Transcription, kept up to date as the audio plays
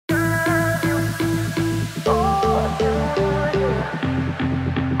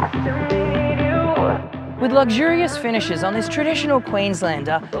With luxurious finishes on this traditional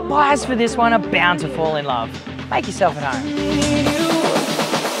Queenslander, buyers for this one are bound to fall in love. Make yourself at home.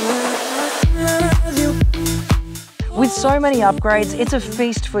 With so many upgrades, it's a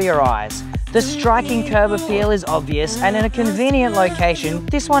feast for your eyes. The striking curb appeal is obvious, and in a convenient location,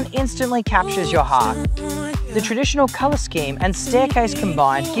 this one instantly captures your heart. The traditional colour scheme and staircase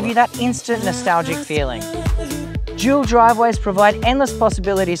combined give you that instant nostalgic feeling. Dual driveways provide endless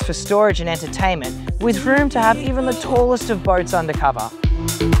possibilities for storage and entertainment, with room to have even the tallest of boats under cover.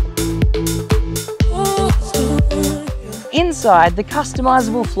 Inside, the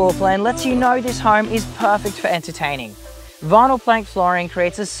customizable floor plan lets you know this home is perfect for entertaining. Vinyl plank flooring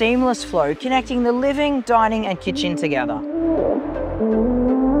creates a seamless flow connecting the living, dining and kitchen together.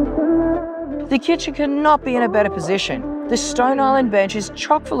 The kitchen could not be in a better position. The Stone Island bench is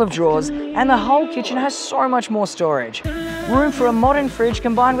chock full of drawers and the whole kitchen has so much more storage. Room for a modern fridge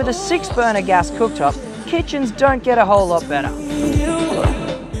combined with a 6-burner gas cooktop, kitchens don't get a whole lot better.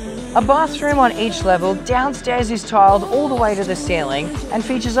 A bathroom on each level, downstairs is tiled all the way to the ceiling and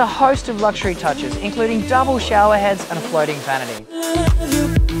features a host of luxury touches, including double shower heads and a floating vanity.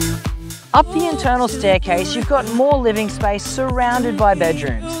 Up the internal staircase, you've got more living space surrounded by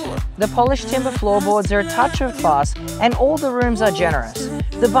bedrooms. The polished timber floorboards are a touch of class and all the rooms are generous.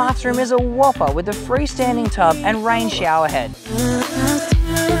 The bathroom is a whopper with a freestanding tub and rain shower head.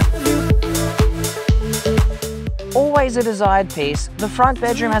 Always a desired piece, the front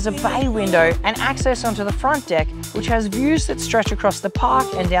bedroom has a bay window and access onto the front deck, which has views that stretch across the park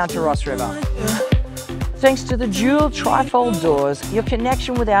and down to Ross River. Thanks to the dual trifold doors, your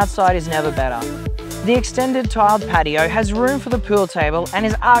connection with outside is never better. The extended tiled patio has room for the pool table and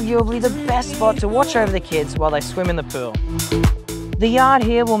is arguably the best spot to watch over the kids while they swim in the pool. The yard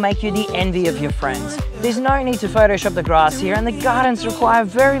here will make you the envy of your friends. There's no need to Photoshop the grass here and the gardens require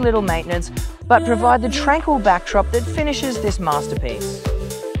very little maintenance, but provide the tranquil backdrop that finishes this masterpiece.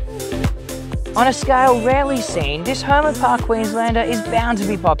 On a scale rarely seen, this Hermit Park Queenslander is bound to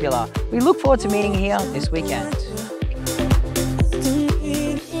be popular. We look forward to meeting you here this weekend.